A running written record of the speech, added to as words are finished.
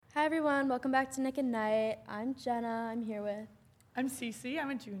Hi everyone, welcome back to Nick and Night. I'm Jenna. I'm here with. I'm Cece. I'm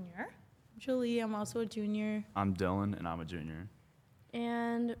a junior. Julie, I'm also a junior. I'm Dylan, and I'm a junior.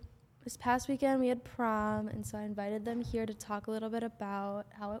 And this past weekend we had prom, and so I invited them here to talk a little bit about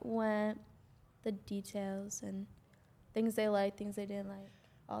how it went, the details, and things they liked, things they didn't like,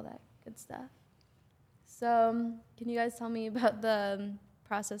 all that good stuff. So, can you guys tell me about the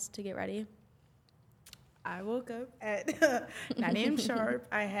process to get ready? I woke up at 9 a.m. sharp.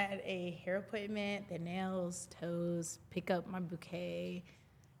 I had a hair appointment, the nails, toes, pick up my bouquet.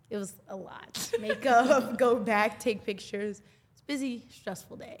 It was a lot. Makeup, go back, take pictures. It's a busy,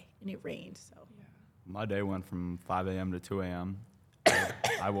 stressful day, and it rained. So My day went from 5 a.m. to 2 a.m.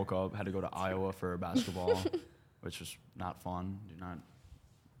 I woke up, had to go to Iowa for basketball, which was not fun. Do not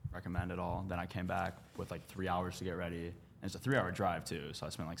recommend at all. Then I came back with like 3 hours to get ready. And it's a 3-hour drive, too, so I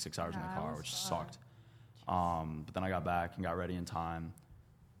spent like 6 hours in the car, which sucked. But then I got back and got ready in time.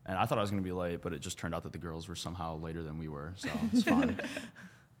 And I thought I was going to be late, but it just turned out that the girls were somehow later than we were, so it's fine.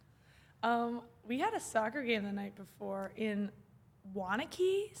 We had a soccer game the night before in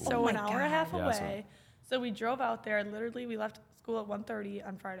Wanakee, so an hour and a half away. So we drove out there. Literally, we left school at 1:30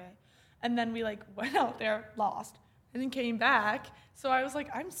 on Friday. And then we, went out there, lost, and then came back. So I was like,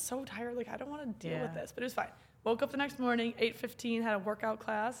 I'm so tired. I don't want to deal with this. But it was fine. Woke up the next morning, 8:15, had a workout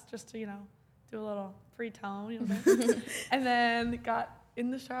class just to, do a little free tone, and then got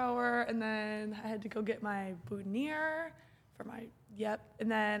in the shower, and then I had to go get my boutonniere for my, and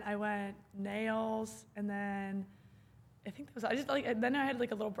then I went nails, and then I think that was, then I had a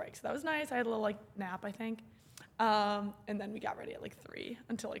little break, so that was nice. I had a little nap, I think, and then we got ready at 3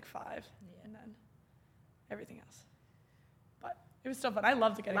 until 5, and then everything else. But it was still fun. I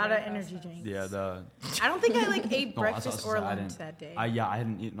loved getting a lot of energy drinks. Yeah, I don't think I ate breakfast or lunch that day. I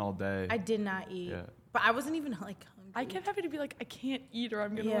hadn't eaten all day. I did not eat. Yeah. But I wasn't even hungry. I kept having to be I can't eat or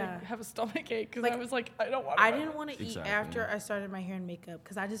I'm going to have a stomach ache because I was I don't want to. I didn't want to eat after I started my hair and makeup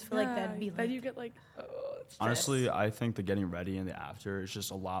because I just feel like that'd be then you get honestly, I think the getting ready and the after is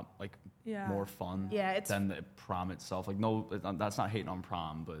just a lot more fun than the prom itself. No, that's not hating on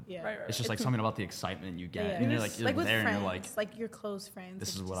prom, but it's just something about the excitement you get. And you're you're with there friends, and you're your close friends.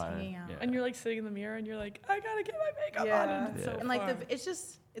 This is what I and you're sitting in the mirror and you're I gotta get my makeup on. And it's so fun.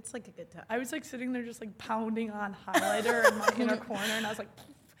 It's a good time. I was sitting there just pounding on highlighter in my inner corner, and I was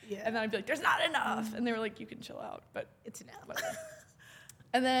and then I'd be there's not enough, and they were you can chill out, but it's enough.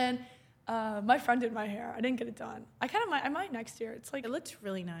 And then my friend did my hair. I didn't get it done. I might next year. It's it looks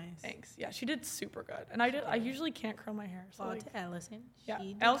really nice. Thanks. Yeah, she did super good, and I usually can't curl my hair. So to Allison. Yeah,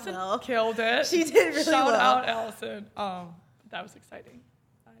 she did Allison well. Killed it. She did really Shout well. out Allison. That was exciting.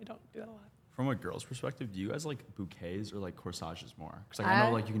 I don't do that a lot. From a girl's perspective, do you guys like bouquets or corsages more? Because I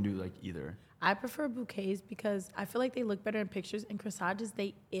know you can do either. I prefer bouquets because I feel like they look better in pictures. And corsages,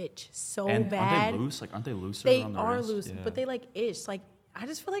 they itch so and bad. Aren't they loose? Aren't they looser? They on the are wrist? loose, but they itch. I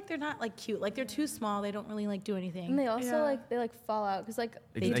just feel like they're not cute. They're too small. They don't really do anything. And they also they fall out because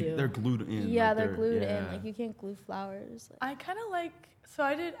they do. They're glued in. Yeah, they're glued in. You can't glue flowers. I kind of so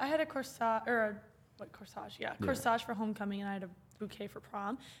I had a corsage corsage? Yeah, corsage for homecoming, and I had a bouquet for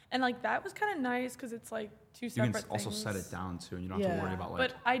prom, and that was kind of nice because it's two separate things. You can also set it down too, and you don't have to worry about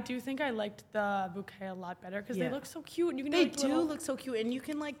But I do think I liked the bouquet a lot better because they look so cute, and you can. They do look so cute, and you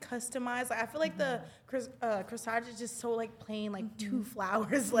can customize. I feel like the corsage is just so plain, 2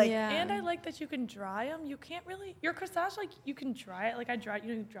 flowers. And I like that you can dry them. You can't really your corsage you can dry it. I dried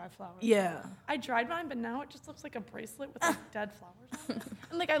dry flowers. Yeah. I dried mine, but now it just looks like a bracelet with dead flowers on it.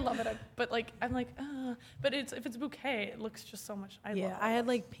 And I love it, but I'm but if it's bouquet, it looks just so much. I had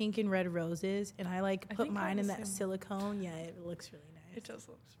pink and red roses, and I put mine in that silicone. Yeah, it looks really nice. It does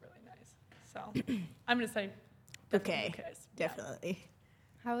looks really nice. So I'm gonna say bouquet, bouquets. Definitely.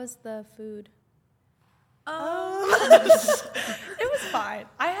 How was the food? It was fine.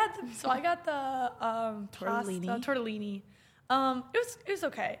 I got the tortellini. Tortellini. It was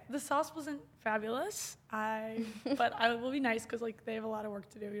okay. The sauce wasn't fabulous. But I will be nice because they have a lot of work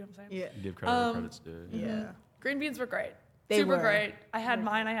to do. You know what I'm saying? Yeah. Give credit where credit's due. Yeah. Green beans were great. They were great. I had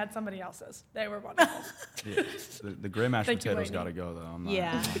mine. I had somebody else's. They were wonderful. The gray mashed potatoes got to go though.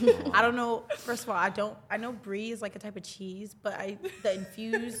 I don't know. First of all, I know brie is a type of cheese, but the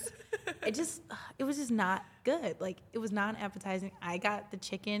infused, it was just not good. It was non-appetizing. I got the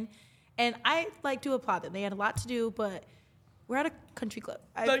chicken, and I do applaud them. They had a lot to do, but we're at a country club.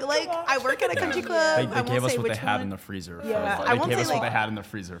 I feel I work at a country club. They gave us what they had in the freezer. Yeah, they gave us what they had in the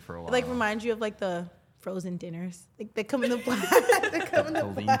freezer for a while. Remind you of the frozen dinners. They come in the black. They come in the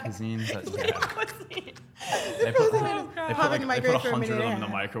lean black. cuisine. They put, Frozen in- they pop put, in the like, they microwave put for a 100 of minute them in and the a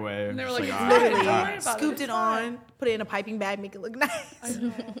half. microwave. And they were Just like, all right, Don't Literally worry about it, scooped it's it fine. on, put it in a piping bag, make it look nice.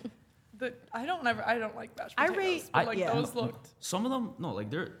 I know. I don't like mashed I potatoes. rate- but like yeah. those looked. Some of them, no, like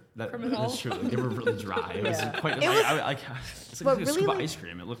Criminal. that's true. Like, they were really dry. It was Yeah. quite. It was- It's but like a really, scoop of like- ice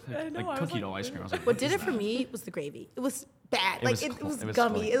cream. It looked I like, know, I like was cookie like, dough ice cream. I was like, What did is it for that? me was the gravy. It was bad. It Like was it cl- was it was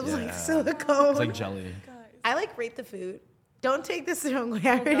gummy. like- It was like yeah. silicone. It's like jelly. Guys. I like rate the food. Don't take this the wrong way.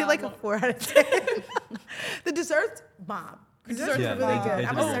 I rated God, like a what? 4 out of 10. The desserts, bomb. The desserts Yeah, were really they good. did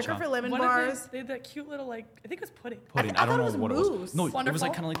I'm a a good sucker job. for lemon What did bars. they had that cute little like I think it was pudding. Pudding. I I don't thought know it was what it mousse. was. No, it was like Wonderful.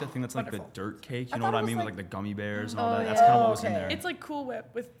 kind of like the thing that's like the Wonderful. dirt cake. I You know thought what it I was mean? like- With like the gummy bears and all Oh, that. That's yeah. kind of what was in Okay. there. It's like Cool Whip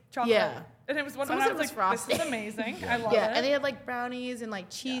with chocolate. Yeah. And it was one Some and I of was it like, was this is frosted. amazing. I love Yeah, it. and they had like brownies and like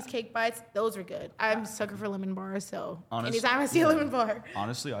cheesecake bites. Those were good. I'm a sucker for lemon bars, so Honestly, anytime I see a yeah. lemon bar.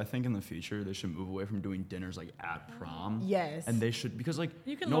 Honestly, I think in the future they should move away from doing dinners like at prom. Yes. And they should because like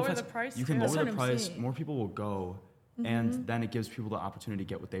You can no lower offense, the price, You can too. That's lower what the I'm price. saying. More people will go, and then it gives people the opportunity to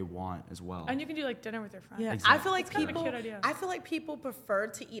get what they want as well. And you can do like dinner with your friends. Yeah, Exactly. I feel like It's kind of a people. cute idea. I feel like people prefer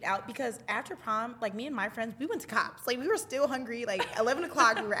to eat out because after prom, like me and my friends, we went to Cops. Like we were still hungry. Like 11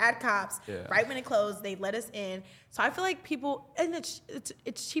 o'clock, we were at Cops. Yeah. Right when it closed, they let us in. So I feel like people, and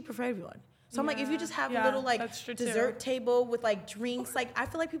it's cheaper for everyone. So I'm like, if you just have a Yeah, little like that's true, too. dessert table with like drinks, like I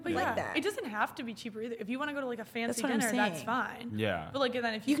feel like people But like that. It doesn't have to be cheaper either. If you want to go to like a fancy what I'm dinner, that's saying. fine. Yeah. But like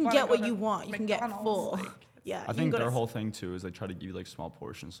then if You can wanna get go what to you want. You can get McDonald's, full. like, Yeah, I you can think go their to- whole thing too is they try to give you like small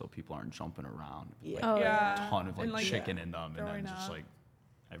portions so people aren't jumping around. Yeah. Like, Oh, yeah. a ton of And, like chicken yeah, in them and throwing then just up. like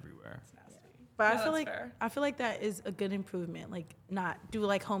everywhere. It's nasty. But Yeah, I feel that's like fair. I feel like that is a good improvement. Like not do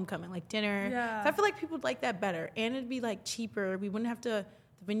like homecoming, like dinner. Yeah. So I feel like people would like that better, and it'd be like cheaper. We wouldn't have to.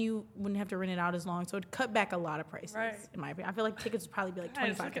 The venue wouldn't have to rent it out as long, so it'd cut back a lot of prices. Right. In my opinion, I feel like tickets would probably be like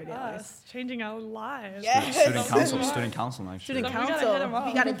Guys, $25, look at $30. us changing our lives. Yes. Student council next year. Student So we gotta council. hit 'em up.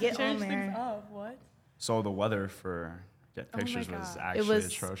 We gotta get Change on things there. up. What? So the weather for get Oh my pictures was God. actually was-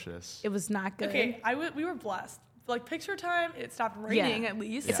 atrocious. It was not good. Okay, we were blessed. For like picture time, it stopped raining at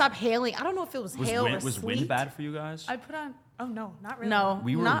least. It stopped hailing. I don't know if it was, was hail wind, or was sleet. wind bad for you guys? I put on. Oh no, not really. No,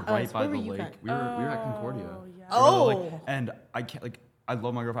 We were not right us. by Where the were you lake. guys? We were at Concordia. Oh, yeah. Oh. We were at the lake. And I can't like I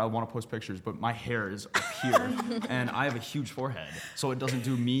love my girlfriend. I want to post pictures, but my hair is up here, and I have a huge forehead, so it doesn't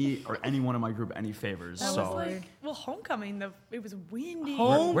do me or anyone in my group any favors. That so was like homecoming. It was windy.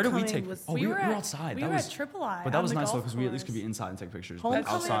 where did we Homecoming take? was- Oh, we were outside. We that were was, at Triple I. but that on was the nice though golf because we at least could be course. inside and take pictures. Homecoming-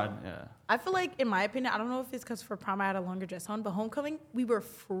 But outside, yeah. I feel like, in my opinion, I don't know if it's because for prom I had a longer dress on, but homecoming, we were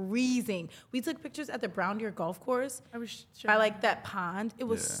freezing. We took pictures at the Brown Deer Golf Course I was by like that pond. It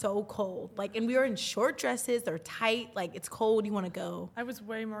was Yeah. so cold. Like, and we were in short dresses. They're tight. Like, it's cold. You want to go. I was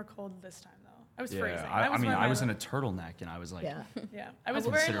way more cold this time though. I was Yeah, freezing. I mean, wearing I was my- in a turtleneck and I was like, Yeah. Yeah, I was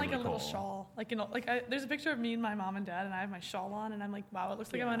was wearing like a considerably little cold. shawl. Like, you know, like there's a picture of me and my mom and dad, and I have my shawl on, and I'm like, wow, it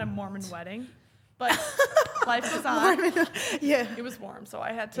looks like I'm at a Mormon wedding. But life goes on. Yeah. It was warm, so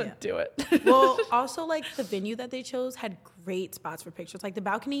I had to Yeah. do it. Well, also, like, the venue that they chose had great spots for pictures. Like, the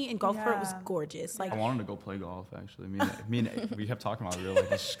balcony and golf court was Yeah. gorgeous. Like, I wanted to go play golf actually. Me and we kept talking about it. We were like,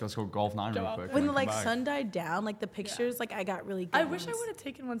 let's go golf 9 Go real out quick. there. when and the, then like, come back. sun died down, like, the pictures, like, I got really good I wish I ones. would have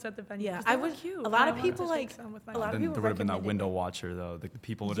taken ones at the venue. Yeah, 'cause I they were would- cute. a lot and of I wanted people, to take like, some with my a lot of mom. Then people there would have been that recommended window it. watcher though. The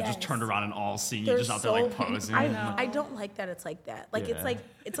people would have just Yes. turned around and all seen you They're just out there like so- posing. I, know. I don't like that it's like that. Like, Yeah. it's like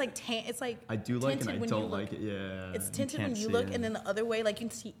I do like and tinted I when don't you like look. it. Yeah. It's tinted can't when you see look, it. and then the other way, like, you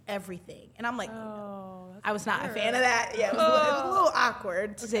can see everything. And I'm like, Oh, that's I was not a weird. fan of that. Yeah, it was, it was a little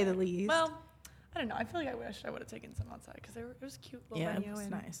awkward, to say the least. Well, I don't know. I feel like I wish I would have taken some outside because it was a cute little yeah, venue. it was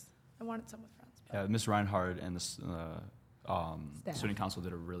and nice. I wanted some with friends. But Yeah, Miss Reinhardt and the Staff. student council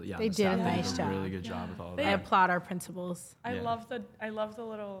did a really They the did a staff nice job. really good job with all of They I that. applaud our principals. I Yeah. love the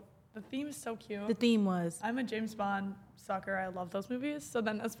little. The theme is so cute. The theme was I'm a James Bond sucker. I love those movies. So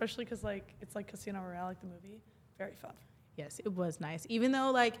then, especially because like it's like Casino Royale, like the movie, very fun. yes, it was nice. Even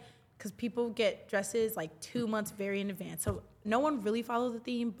though like, because people get dresses like 2 months very in advance, so no one really followed the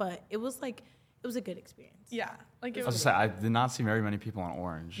theme, but it was a good experience. Yeah, like it I was was. gonna say I did not see very many people on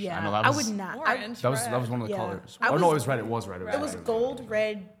orange. Yeah, I know that I was, would not. Orange. That was one of the Yeah. colors. I Oh no, was- it was red. It was red. It was red. gold,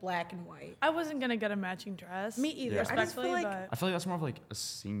 red, black, and white. I wasn't gonna get a matching dress. Me either. Yeah. I just Respectfully, feel like but I feel like that's more of like a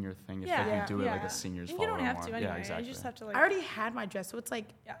senior thing. If yeah, like you do it like yeah. a seniors And follow you don't have more. to anyway. Yeah, exactly. You just have to like. I already had my dress, so it's like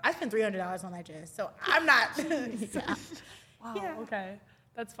Yeah. I spent $300 on that dress, so I'm not. Yeah. Wow. yeah. Okay.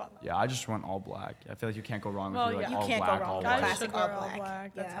 That's fun. Though. Yeah, I just went all black. I feel like you can't go wrong Well, with like yeah. all You can't go black, wrong all with white. Guys classic should all wear all black.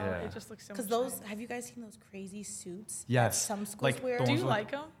 black. That's Yeah. how Yeah. it just looks so much Because those, nicer. have you guys seen those crazy suits? Yes. that some schools Like, wear. the Do ones you with-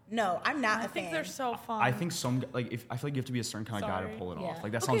 like them? No, I'm not I a think fan. they're so fun. I think some like if I feel like you have to be a certain kind of guy to Sorry. pull it Yeah. off.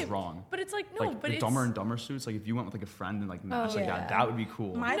 Like that Okay, sounds wrong. But it's like no, Like but the it's Dumber and Dumber suits. Like if you went with like a friend and like matched like yeah. that would be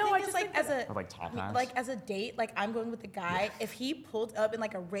cool. My No, thing I is just like think as a Or like top hats. like as a date, like I'm going with a guy. If he pulled up in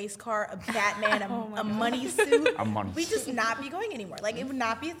like a race car, a Batman, a money suit, A money we suit. just not be going anymore. Like it would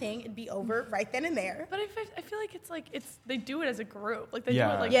not be a thing. It'd be over right then and there. But I feel like it's they do it as a group. Like they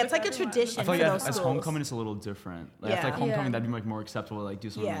Yeah. do it like Yeah, with it's like a everyone. tradition. I feel like for as those schools. homecoming it's a little different. Like, I feel like Yeah. homecoming Yeah. that'd be like more acceptable to like do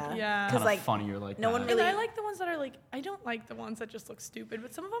something Yeah. like Yeah. kind 'Cause, of like, funnier like no that. one And really- I like the ones that are like I don't like the ones that just look stupid,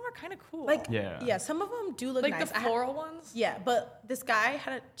 but some of them are kind of cool. Like Yeah. some of them do look like nice. the floral ones. Yeah, but this guy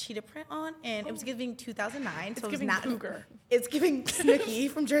had a cheetah print on, and it was giving 2009. It's so giving it's not cougar. It's giving Snooki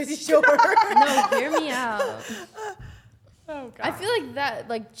from Jersey Shore. No, hear me out. Oh god. I feel like that,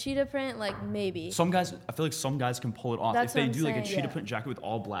 like cheetah print, like maybe. Some guys, I feel like some guys can pull it off. That's if they what I'm do like a saying. cheetah Yeah. print jacket with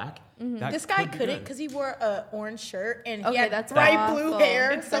all black, that This guy could be couldn't good. because he wore a orange shirt and he Okay, had that's bright blue awful.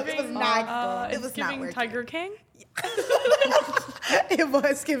 hair, It's so it was giving, not. It it's was not giving working. Tiger King. It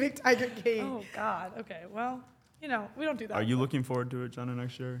was giving Tiger King. Oh god. Okay. Well, we don't do that. Are you looking forward to it, Jenna,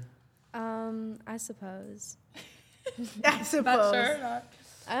 next year? I suppose. I suppose. Not sure. Not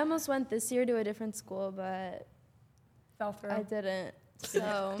I almost went this year to a different school, but fell through. I didn't.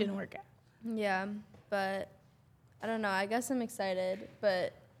 So Didn't work out. yeah, but I don't know. I guess I'm excited,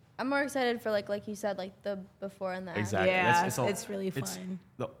 but I'm more excited for like you said, like the before and the after. Exactly. Yeah, It's all- it's really fun.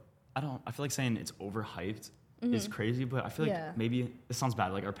 I feel like saying it's overhyped is crazy, but I feel like Yeah. maybe it sounds bad.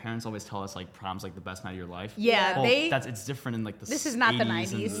 Like our parents always tell us like prom's like the best night of your life. Yeah, Well, Well, it's different in like the This is not the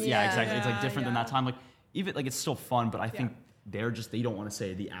 80s and- 90s. yeah, Yeah. exactly. It's like Yeah, different than yeah. that time. Like even like it's still fun, but I think Yeah. they don't want to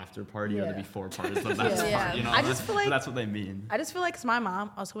say the after party or the Yeah. before party is the best Yeah. part. You know, I just feel like- that's what they mean. I just feel like 'cause my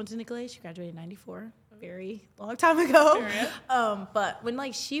mom also went to Nicolay. She graduated in '94, very long time ago. Period. But when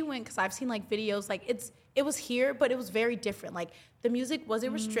like she went, because I've seen like videos, like it was here, but it was very different. Like the music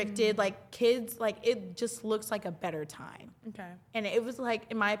wasn't restricted. Like kids, like it just looks like a better time. Okay. And it was like,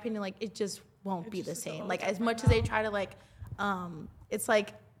 in my opinion, like it just won't It be just the is a same. little Like as different much as they now. try to like, it's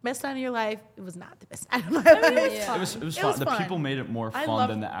like best night of your life. It was not the best night of my I mean, life. it's Yeah. It was It fun. was The fun. people made it more I fun love-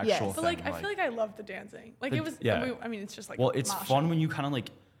 than the yes. actual But thing. like I feel like I loved the dancing. Like The- it was. yeah. I mean, it's just like. well, it's moshing. fun when you kind of like.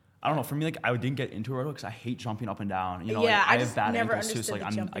 I don't know. For me, like I didn't get into it because I hate jumping up and down. You know, Yeah, like, I I have just bad never ankles too. So understood like the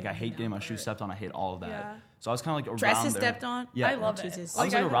I'm jumping like I up hate and getting my down shoes part. stepped on. I hate all of that. Yeah. So I was kind of like around Dresses there. stepped on. Yeah, I love it. Jesus. I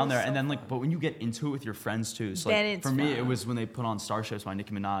was Like, like I around thought it there, was and so then like, fun. but when you get into it with your friends too, so Then like it's for me, it fun. was when they put on Starships by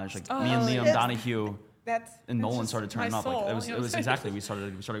Nicki Minaj, like Oh, me and Liam yes. Donahue That's and It's Nolan just started my turning up. Like soul, it was, you know it what was I'm exactly we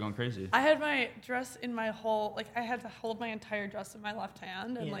started going crazy. I had my dress in my whole like I had to hold my entire dress in my left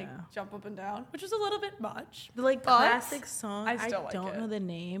hand and like Yeah. jump up and down, which was a little bit much. the like But classic song. I I, still like don't it. know the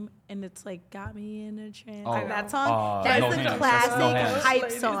name, and it's like got me in a trance. Oh. Like that song. Oh, That's No the Hands. That's classic No Hands. hype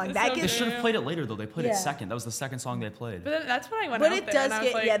Ladies, song. it's That so They gets. should have played it later though. They played Yeah. it second. That was the second song they played. But then that's when I went But out it there does and I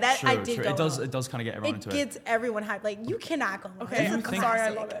was get like, that True, I did true. go. It does. on. It does kind of get everyone It into gets everyone hyped. Like you cannot go wrong. Okay, It's a I'm classic. sorry, I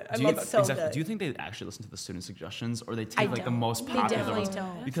love it. I Do love you, it. so exactly. good. Do you think they actually listen to the student suggestions, or they I take like the don't. most They popular definitely ones?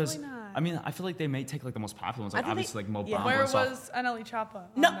 don't. Because Absolutely not. I mean, I feel like they may take like the most popular ones, like I think obviously like Mo yeah. Bamba where and stuff. was Anneli Choppa? on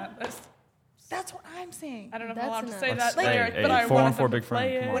No. that list? That's what I'm saying. I don't know if That's I'm allowed to enough. say Let's- that hey, lyric, hey, but I 414 wanted them to Big Friend,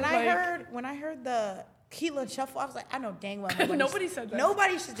 play come it. on. When I heard the Keela Shuffle, I was like, I know dang well Nobody said that.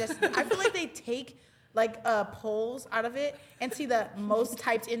 Nobody suggested. I feel like they take like polls out of it and see the most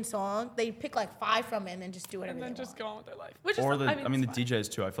typed in song. They pick like 5 from it and then just do whatever and then they just want. go on with their life. Which is, Or the, I mean, the it's fine.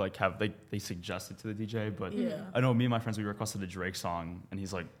 DJs too. I feel like they suggest it to the DJ, but Yeah. I know me and my friends we requested a Drake song, and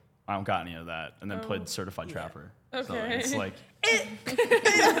he's like, I don't got any of that, and then Oh. played Certified Trapper. So Okay. it's like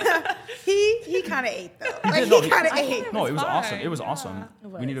He kind of ate though. Like no, he kind of I ate. thought it no, was it was fine, awesome. It was yeah. awesome. It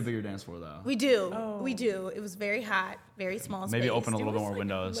We need a was. bigger dance floor though. We do. Oh. We do. It was very hot, very small space. Maybe open a It little bit was, more like,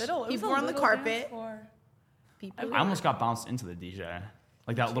 windows. little. It was People a were on the little carpet. dance floor. People. I almost got bounced into the DJ,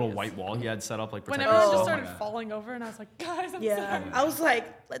 like that little white wall he had set up, like When protecting everyone us. just Oh my started God. falling over, and I was like, guys, I'm Yeah, sorry. I was like,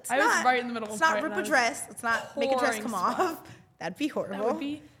 let's I not. was right in the middle of Let's a not fight, rip and I a was dress. Let's not make a dress pouring come sweat. off. That'd be horrible. That would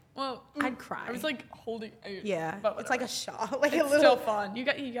be. Well, I'd cry. I was like holding. yeah, but it's like a whatever. shawl, like It's a little. still fun. You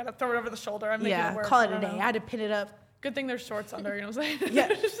got to throw it over the shoulder. I'm making Yeah, it work. call it I a don't day. know. I had to pin it up. Good thing there's shorts under. You know what I'm saying? Yeah,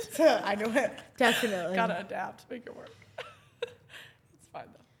 so I know it. Definitely. Gotta adapt. Make it work. It's fine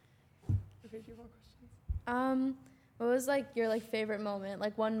though. Okay, do you have more questions? What was like your like favorite moment?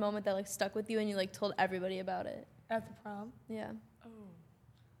 Like one moment that like stuck with you and you like told everybody about it. At the prom. Yeah. Oh.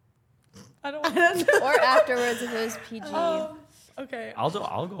 I don't. Or afterwards if it was PG. Okay.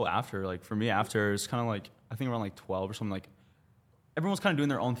 I'll go after. Like for me, after it's kind of like I think around like 12 or something. Like everyone's kind of doing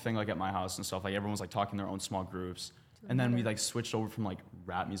their own thing, like at my house and stuff. Like everyone's like talking in their own small groups. And then we like switched over from like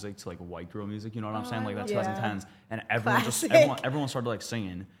rap music to like white girl music. You know what I'm saying? Like that's Yeah. 2010s, and everyone Classic. everyone started like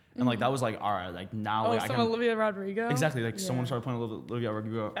singing, and like that was like all right, like now like I some can Olivia Rodrigo. exactly like Yeah. someone started playing Olivia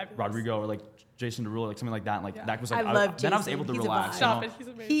Fabulous. Rodrigo or like Jason Derulo, like something like that. And like Yeah. that was like I love then I was Jason. able to He's a relax. vibe. You Stop know? it. He's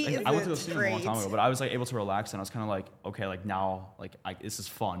amazing. He Like, is I went to go see him a long time great. ago, but I was like able to relax, and I was kind of like, okay, like now, like this is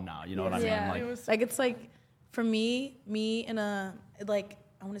fun now. You know what I mean? Yeah. Like, It was Like it's like for me and like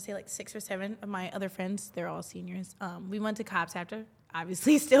I want to say like 6 or 7 of my other friends, they're all seniors. We went to Cops after,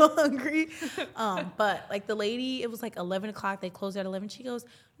 obviously still hungry. But like the lady, it was like 11 o'clock. They closed at 11. She goes,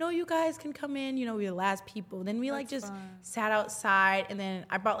 "No, you guys can come in. You know, we're the last people." Then we like That's just fun. sat outside, and then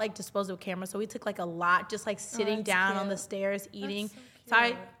I brought like disposable cameras, so we took like a lot, just like sitting that's down on cute. the stairs eating. so So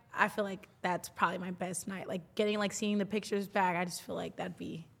cute. I feel like that's probably my best night. Like getting like seeing the pictures back. I just feel like that'd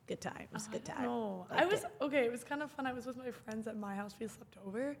be good time. It was a good time. No, Liked I was it. okay. It was kind of fun. I was with my friends at my house. We slept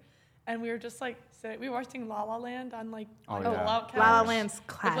over, and we were just like we were watching La La Land on like Oh, a yeah. pull-out couch. La La Land's With,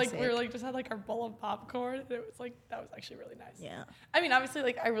 classic. like we were like just had like our bowl of popcorn. And it was like that was actually really nice. Yeah. I mean, obviously,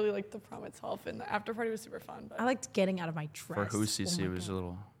 like I really liked the prom itself, and the after party was super fun. But I liked getting out of my for dress. Hoosies, Oh it my was a God.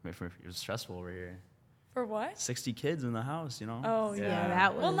 little it was stressful over here. for what? 60 kids in the house, you know. Oh Yeah, yeah.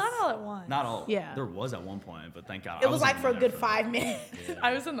 that was. Well, not all at once. Not all. Yeah. There was at one point, but thank God. It I was wasn't like for a there good 5 minutes. Yeah.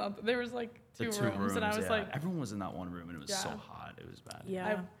 I was in the. There was like The two rooms, and I was yeah. like, everyone was in that one room, and it was so Yeah. hot. It was bad. Yeah.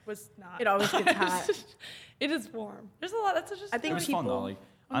 I was not. It always gets hot. It is warm. There's a lot. That's just. I think It was people- fun though. Like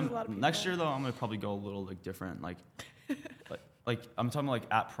There's a lot of next people. year though, I'm gonna probably go a little like different. Like I'm talking like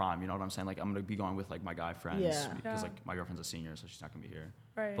at prom. You know what I'm saying? Like I'm gonna be going with like my guy friends Yeah. because Yeah. like my girlfriend's a senior, so she's not gonna be here.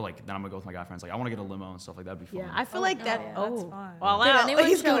 Right. But like then I'm gonna go with my guy friends. Like I want to get a limo and stuff like that'd be fun. Yeah, I feel Oh, like yeah, that. yeah, oh, that's fun. well, Did wow. anyone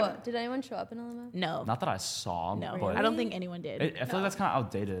He's show going- up? Did anyone show up in a limo? No, Not that I saw, no. but I don't think anyone did. I feel like that's kind of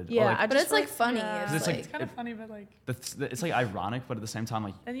outdated. Or, Yeah, like, I But just it's like feel funny. Yeah. It's It's like- It's kind of funny, but like it's like ironic, but at the same time,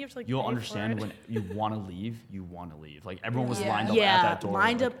 like then you have to like. you'll pay for understand it. when you want to leave. You want to leave. Like everyone was Yeah. lined up yeah, at that door.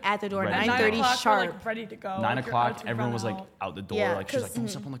 lined like, up at the door, ready. At 9:30 9 o'clock, sharp. we're like ready to go. 9 Like, you're o'clock, about to everyone run was like out. out the door. Yeah, like she's like, 'cause- don't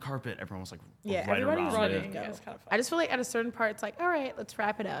step on the carpet. Everyone was like Yeah, right everybody around was it. ready running. to go. It was kind of fun. I just feel like at a certain part, it's like, all right, let's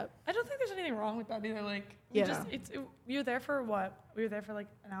wrap it up. I don't think there's anything wrong with that either. Like, Yeah. you're there for what? We were there for like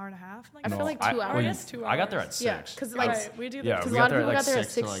an hour and a half. Like, I feel like 2 Or hours. I guess 2 hours. I got there at 6. Yeah, 'cause, Like, like, right, we do. Yeah, that. Because we a lot got of there people at like got there at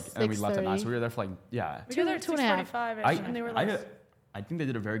 6 to like, and we left at 9. 6:30. So we were there for like, yeah. We got there at 2.5. 2:45, and they were like, I think they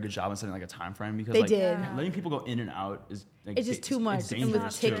did a very good job in setting like a time frame because They like did. Yeah. letting people go in and out is like, It's just too much. It's And with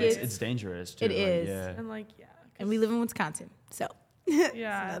dangerous too. tickets, It's dangerous too. it like, is. Yeah. and like, yeah. And we live in Wisconsin, so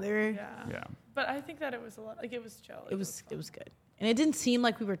Yeah. another- Yeah. Yeah. But I think that it was a lot. Like, it was chill. Like, it was fun. good, and it didn't seem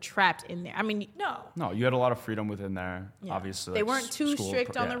like we were trapped in there. I mean, No. No, you had a lot of freedom within there. yeah. Obviously, they like, weren't too school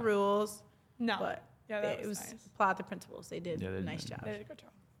strict on the yeah. rules, No. but yeah, that it was nice. applaud the principals. They did Yeah, they a did. nice job. They did a good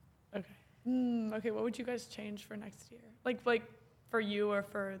job. Okay. Okay. What would you guys change for next year? Like for you or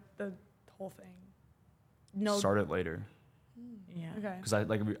for the whole thing? No, Start it later yeah. Okay. because I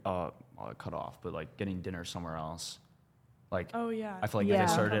like cut off, but like getting dinner somewhere else. Like Oh yeah. I feel like Yeah. if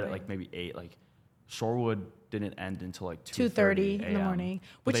they started at Coming. like maybe 8. Like Shorewood didn't end until like 2:30 in the a.m., morning,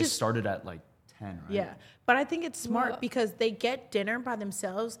 but which they is- started at like 10, right? Yeah, but I think it's smart Well- because they get dinner by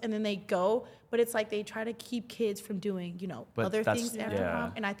themselves and then they go. But it's like they try to keep kids from doing, But other that's- things after yeah.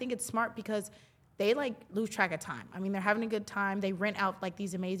 prom. And I think it's smart because they like lose track of time. I mean, they're having a good time. They rent out like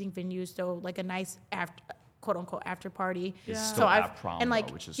these amazing venues, so like a nice after, quote unquote, after party. Yeah. It's So still I've at prom, and like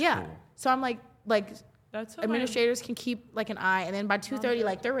though, which is yeah. cool. So I'm like That's what administrators can keep like an eye, and then by 2:30,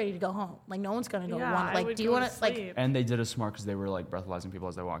 like they're ready to go home. Like no one's gonna go Yeah, one. I Like, would do you go want to to like? sleep. And they did it smart because they were like breathalyzing people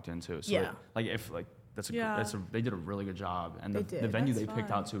as they walked in too. So Yeah. like if like Yeah. they did a really good job, and They the did. venue That's they picked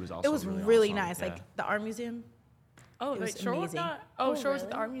fun. out too was also It was really, really awesome. nice. Yeah. Like the art museum. Oh, It like was Shore was amazing. not. Oh, Shore was at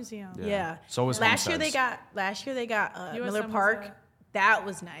the really? art museum. Yeah. So was last year Homesteads. they got Miller USM was Park. at- That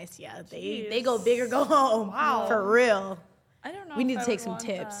was nice. Yeah, they Jeez. go big or go home. Wow. For real. I don't know. We if need to I take would some want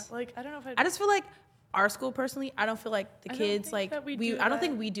tips. that. Like I don't know if I just feel like our school personally, I don't feel like the I don't kids think like that we we. do I don't that.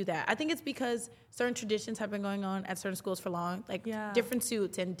 think we do that. I think it's because certain traditions have been going on at certain schools for long, like Yeah. different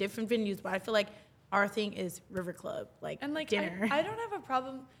suits and different venues. But I feel like our thing is River Club, like and like dinner. I don't have a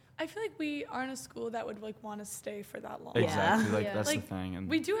problem. I feel like we aren't a school that would like want to stay for that long. Yeah. Exactly, like Yeah. that's Like, the thing. And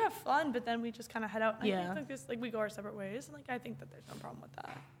We do have fun, but then we just kind of head out. And I Yeah. think like this, like we go our separate ways, and like I think that there's no problem with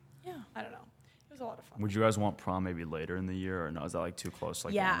that. Yeah. I don't know. It was a lot of fun. would you guys want prom maybe later in the year, or no? Is that like too close?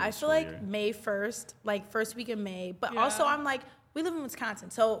 Like the Yeah, end of I the feel school like year? May 1st, like first week of May. But Yeah. also, I'm like, we live in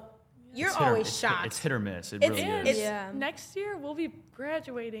Wisconsin, so you're It's hit or- always it's shocked. It's hit or miss. It It's- really And is. Yeah. next year we'll be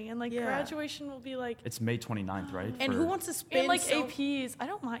graduating, and like Yeah. graduation will be like It's May 29th, right? and For- who wants to spend and like so- APs. I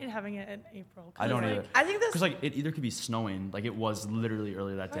don't mind having it in April. 'cause, I don't like, either. I think that's Because like it either could be snowing, like it was literally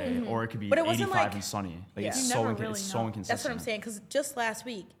earlier that day, or it could be But it wasn't 85 like- and sunny. Like Yeah. it's You so never really it's so know. inconsistent. That's what I'm saying. Because just last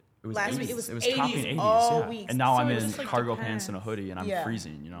week, It was last 80s. week. It was topping 80s 80s, all yeah. week. And now So I'm it in just, like, cargo pants depends. and a hoodie, and I'm Yeah.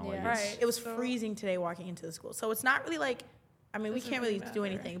 freezing. You know, like Yeah. it's, Right. It was So- freezing today walking into the school. So it's not really like, I mean, we Doesn't can't really really do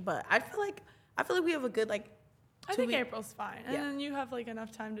matter. anything, but I feel like we have a good like I 2 think week April's fine, and Yeah. then you have like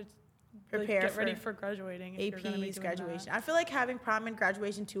enough time to Prepare get ready for for graduating. If you're gonna be AP's doing graduation. That. I feel like having prom and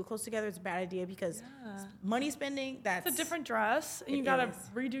graduation too close together is a bad idea because Yeah. money spending, that's It's a different dress, and you It gotta is.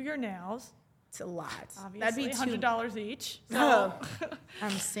 redo your nails. it's a lot. Obviously, That'd be $100 each. So No.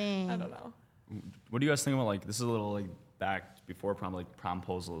 I'm saying. I don't know. what do you guys think about like this is a little like back before prom, like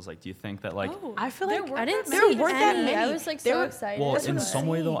promposals? Like, do you think that like I feel there like weren't I didn't that see many. there weren't that any. I many. was like There so were- excited. well That's in what I'm some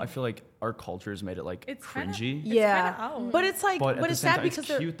way though, saying. I feel like our culture's made it like It's kinda- cringy. Yeah, kinda out. but it's like, But at but the it's same sad time, it's because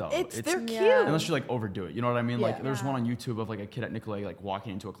they're cute, though. It's It's- they're Yeah. cute. Unless you like overdo it, you know what I mean? Like Yeah. there's one on YouTube of like a kid at Nicolay like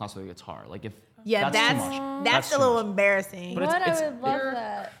walking into a class with a guitar. Like if Yeah, that's too that's much. that's a too little much. embarrassing. But What? it's- I would love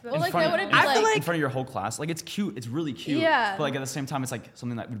that. Well, like, front that of- would it be I feel like? in front of your whole class. Like it's cute. It's really cute. Yeah. But like at the same time, it's like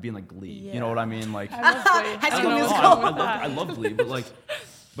something that would be in like Glee. Yeah. You know what I mean? Like I love Glee. High I School don't know what's Musical. wrong with I that. love Glee, but like,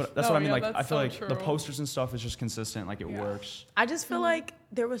 but that's No, what I mean. yeah, Like that's I feel so like the true. posters and stuff is just consistent. Like it works. I just feel like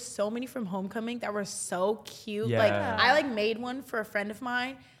there was so many from homecoming that were so cute. Yeah. Like I like made one for a friend of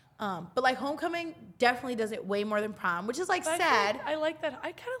mine. But like homecoming definitely does it way more than prom, which is like But I feel sad. like I like that.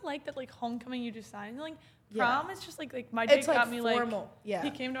 I kind of like that, like homecoming, you do sign. Like Yeah. prom is just like my dad It's, like, got me formal. like Yeah.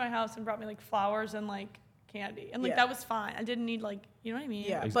 he came to my house and brought me like flowers and like candy, and like Yeah. that was fine. I didn't need like you know what I mean.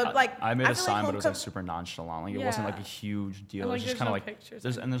 Yeah. Ex- But, like, I made I a feel like sign, but it was like homecom- super nonchalant. Like it wasn't like a Yeah. huge deal. And, It like, was just there's kind of no like pictures.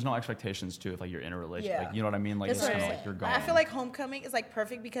 there's no expectations too if like you're in a relationship. Yeah. Like you know what I mean? Like That's it's what kind I'm of like saying. you're going. I feel like homecoming is like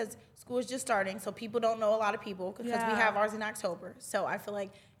perfect because school is just starting, so people don't know a lot of people because we Yeah. have ours in October. So I feel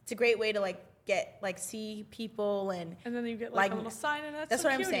like it's a great way to like get like see people and And then you get like, Like, a little sign, and that's so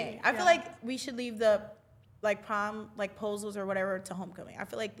what I'm cutie. saying. I feel Yeah. like we should leave the like prom like posals or whatever to homecoming. I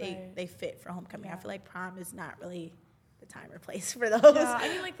feel like Right. they fit for homecoming. I Yeah. feel like prom is not really the time or place for those. Yeah, I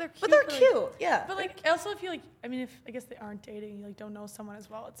mean like they're cute. but they're like- cute. Yeah. But like also if you like, I mean if I guess they aren't dating, you like don't know someone as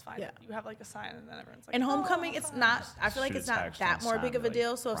well, it's fine. Yeah. You have like a sign, and then everyone's like. and "Oh, homecoming, it's fun." not. I feel like Shoot it's a not text that and more sign, big of a like,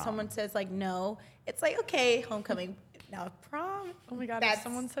 deal. So if prom. someone says like no, it's like okay, homecoming. Now prom. Oh my god! If That's-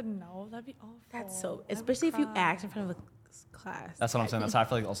 someone said no, that'd be awful. That's so. I would Especially if you cry. act in front of a class. That's what I'm saying. That's how I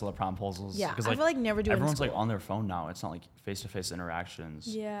feel like also the promposals. Yeah, 'Cause, I feel like never do it in Everyone's like school. on their phone now. It's not like face-to-face interactions.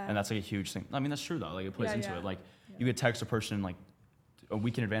 Yeah. And that's like a huge thing. I mean, that's true though. Like it plays Yeah, into yeah. it. Like you could text a person like a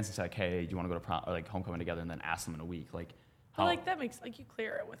week in advance and say like, hey, do you want to go to prom or like homecoming together, and then ask them in a week like. But like that makes like you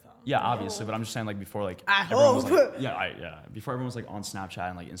clear it with them. Yeah, Like, obviously, oh. but I'm just saying like before like I everyone was hope. like before everyone was like on Snapchat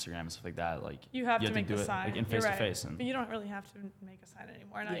and like Instagram and stuff like that, like You have to make do the it sign. like in You're face to right. face and But you don't really have to make a sign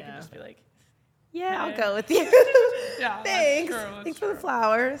anymore. Now you Yeah. can just be like, Yeah, I'll Yeah. go with you. yeah, Thanks. That's true, Thanks for the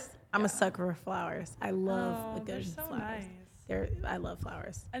flowers. I'm a sucker for flowers. I love Oh, a good they're so flowers. nice. I love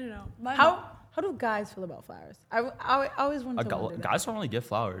flowers. I don't know. My How do guys feel about flowers? I always wanted to wonder that. guys don't really get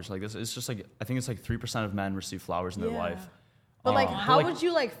flowers like this. It's just like I think it's like 3% of men receive flowers in their Yeah. life. But like, But, how like, would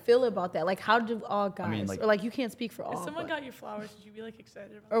you like feel about that? Like, how do all guys? mean, like- or like, you can't speak for all. if someone but- got you flowers, would you be like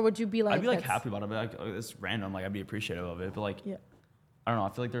excited about? or would you be like? I'd be like that's- happy about it, but like it's random. Like I'd be appreciative of it, but like Yeah. I don't know. I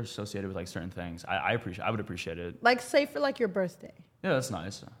feel like they're associated with like certain things. I would appreciate it. Like, say for like your birthday. Yeah, that's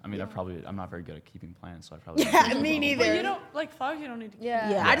nice. I mean, I'm not very good at keeping plants, so I probably Yeah, wouldn't do me it. neither. But you don't like flowers. You don't need to. Keep Yeah.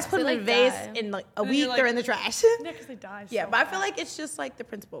 Yeah, I just put They, them in a like, vase die. in like a And then week. you're like- They're in the trash. Yeah, because they die. Yeah, so but I feel fast. like it's just like the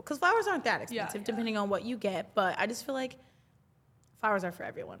principle because flowers aren't that Yeah, expensive yeah. depending on what you get. But I just feel like flowers are for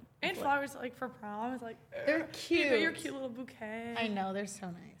everyone. I And feel like. flowers like for prom is like They're You got your cute. cute little bouquet. I know they're so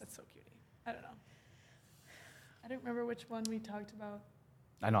nice. That's so cutie. I don't know. I don't remember which one we talked about.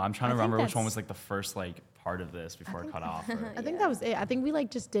 I know. I'm trying I to think remember which one that's- was like the first like part of this before it cut off. or- I think that was it. I think we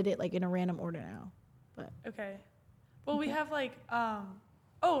like just did it like in a random order now. But Okay. Well, we have like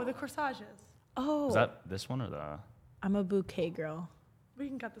the corsages. oh, Was that this one or the? I'm a bouquet girl. We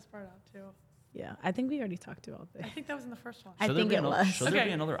can cut this part out too. Yeah, I think we already talked about I this. think that was in the first one. I Should there think be it another, was. Should there be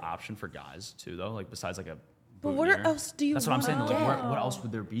Okay. another option for guys too, though? Like besides like a. But what boutonniere? else do you That's what I'm want saying. to Like, get? what else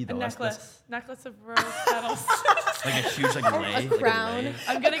would there be A though? necklace. Necklace of rose petals. Like a huge like lei. like, crown. lei.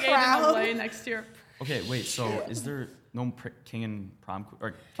 I'm getting crown. a lei next year. Okay, wait. So is there no king and prom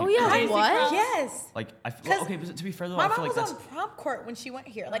or? King, Oh yeah, Daisy what? crown. Yes. Like Because okay, but to be fair though, My I mom feel like was that's. on prom court when she went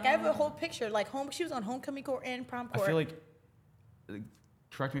here. Like I have a whole picture. Like she was on homecoming court and prom I court. feel like.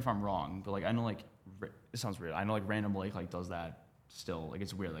 Correct me if I'm wrong, but like I know like it sounds weird. I know like Random Lake like does that still. Like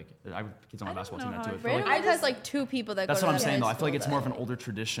it's weird. Like I have kids on my I don't basketball know team that how do I it. feel. But, like, Random Lake has like 2 people that that's go what to I'm that saying though. I high feel like it's school more of an that- older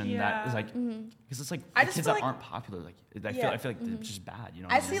tradition that Yeah. is like because it's like I the just kids feel that like- aren't popular. Like Yeah. I feel like it's just bad. You know.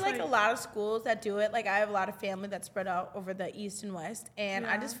 I what see mean? like a like- lot of schools that do it. Like I have a lot of family that's spread out over the east and west, and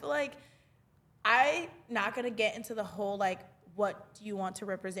I Yeah. just feel like I'm not gonna get into the whole like what do you want to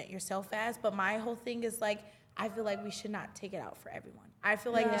represent yourself as, but my whole thing is like I feel like we should not take it out for everyone. I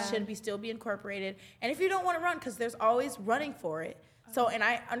feel like it Yeah. should still be incorporated. And if you don't want to run, because there's always running for it. So, and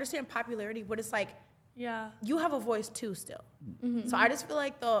I understand popularity, but it's like, you have a voice too still. So I just feel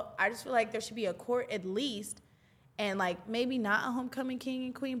like there should be a court at least, and like maybe not a homecoming king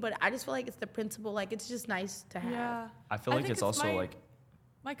and queen, but I just feel like it's the principle. Like it's just nice to have. Yeah. I feel like think it's also like.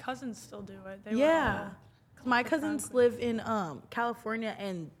 My cousins still do it. They Because my cousins live in California,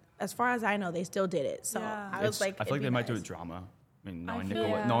 and as far as I know, they still did it. So I was like, I feel like they might do it drama. I mean,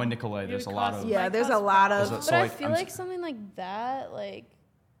 knowing Nicolay, there's a lot of. Yeah, there's a lot of. But I feel like something like that, like,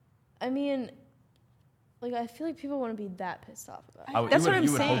 I mean, like I feel like people wouldn't be that pissed off about it. That's what I'm saying.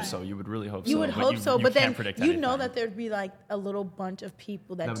 You would saying. hope so. You would really hope so. You would hope so, but then you know anything. that there'd be like a little bunch of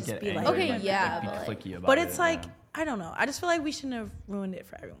people that would just get be like, angry Okay, and, yeah, be but, like- cliquey about but it, it's like, yeah. I don't know. I just feel like we shouldn't have ruined it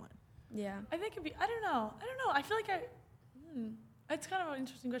for everyone. Yeah. I think it'd be. I don't know. I feel like it's kind of an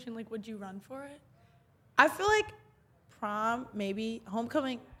interesting question. Like, would you run for it? I feel like prom, maybe.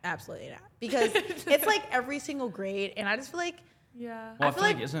 Homecoming, absolutely not. Because it's like every single grade, and I just feel like, Yeah. Well, I I feel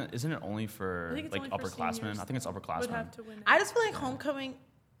feel like isn't it only for I think it's like only for upperclassmen? seniors I think it's would upperclassmen. have to win it. I just feel like homecoming,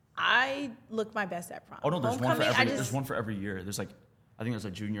 I look my best at prom. Oh no, there's one for Homecoming, every. There's one for every year. There's like, I think there's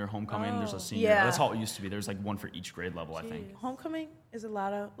a junior homecoming. There's Oh. a senior. Yeah. That's how it used to be. There's like one for each grade level. I think. Jeez. Homecoming is a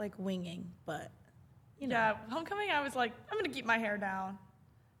lot of like winging, but you know. Yeah, homecoming, I was like, I'm going to keep my hair down.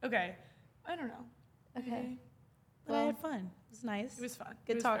 Okay. I don't know. Okay. But I had fun. It was nice. It was fun. It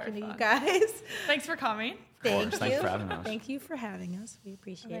Good was talking to very you fun. guys. Thanks for coming. Thank you. Thanks for having us. Thank you for having us. We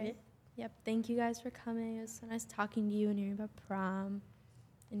appreciate Okay. it. Yep. Thank you guys for coming. It was so nice talking to you and hearing about prom.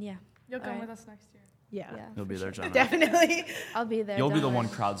 And yeah. You'll come Alright. with us next year. Yeah. Yeah. You'll be for there, sure. Jenna. Definitely. I'll be there. You'll be don't the worry. one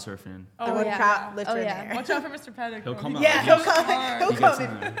crowd surfing. I would yeah. crowd lifter Oh, in yeah. there. Watch out for Mr. Petticoat. He'll come out. Yeah, he'll come. Hard. He'll He gets come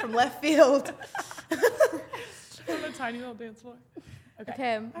in there. from left field. On a tiny little dance floor.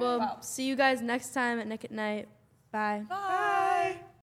 Okay. Well, Wow. see you guys next time at Nick at Night. Bye. Bye.